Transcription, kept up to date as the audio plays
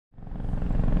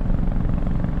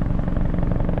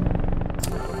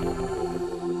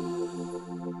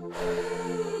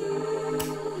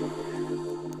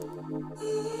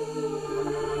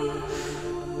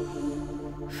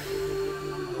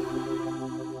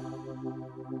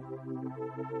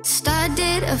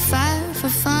Started a fire for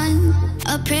fun,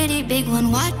 a pretty big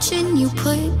one, watching you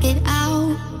put it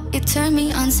out. It turned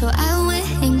me on, so I went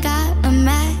and got a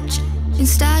match and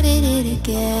started it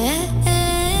again.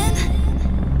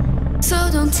 So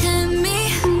don't tempt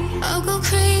me, I'll go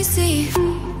crazy.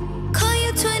 Call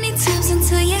you 20 times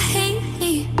until you hate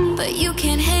me, but you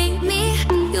can't hate me,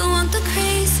 you want the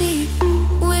crazy.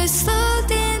 We're slow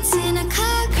dancing a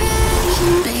car crash.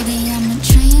 Baby, I'm a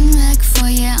train wreck for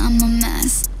you, I'm a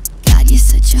mess. God, you're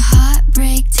such a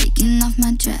heartbreak, taking off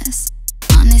my dress.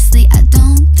 Honestly, I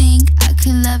don't think I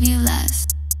could love you less.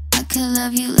 I could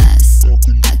love you less.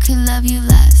 I could love you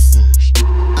less.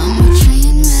 I'm a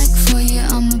train wreck for you,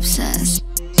 I'm obsessed.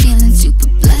 Feeling super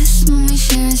blessed when we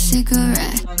share a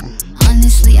cigarette.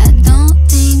 Honestly, I don't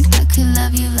think I could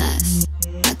love you less.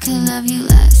 I could love you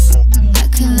less. I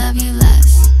could love you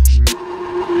less.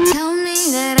 Tell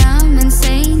me that I'm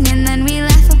insane and then we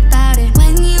laugh about it.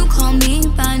 When you call me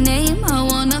by name, I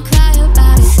wanna cry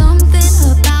about it.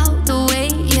 Something about the way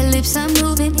your lips are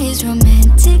moving is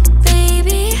romantic,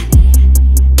 baby.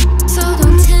 So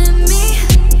don't tempt me,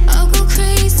 I'll go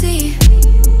crazy.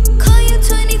 Call you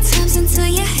 20 times until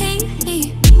you hate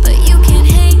me, but you can't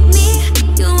hate me,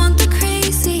 you want the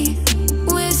crazy.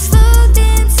 We're slow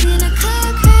dancing a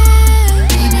car crash.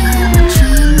 Baby, I'm a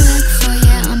train wreck for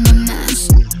you, I'm a mess.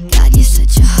 God, you're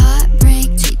such a heartbreak,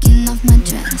 taking off my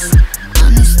dress.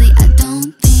 Honestly, I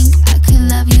don't think I could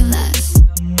love you less.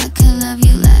 I could love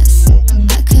you less.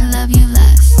 I could love you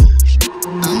less.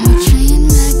 I'm a train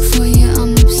wreck for you,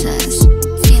 I'm obsessed.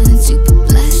 Feeling super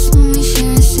blessed when we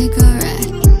share a cigarette.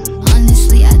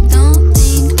 Honestly, I don't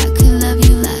think I could love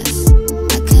you less.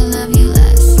 I could love you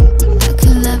less. I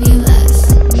could love you less.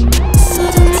 So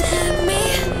don't tempt me,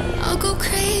 I'll go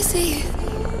crazy.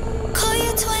 Call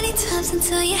you 20 times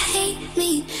until you hate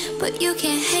me, but you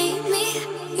can't hate me,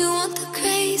 you want the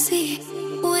crazy.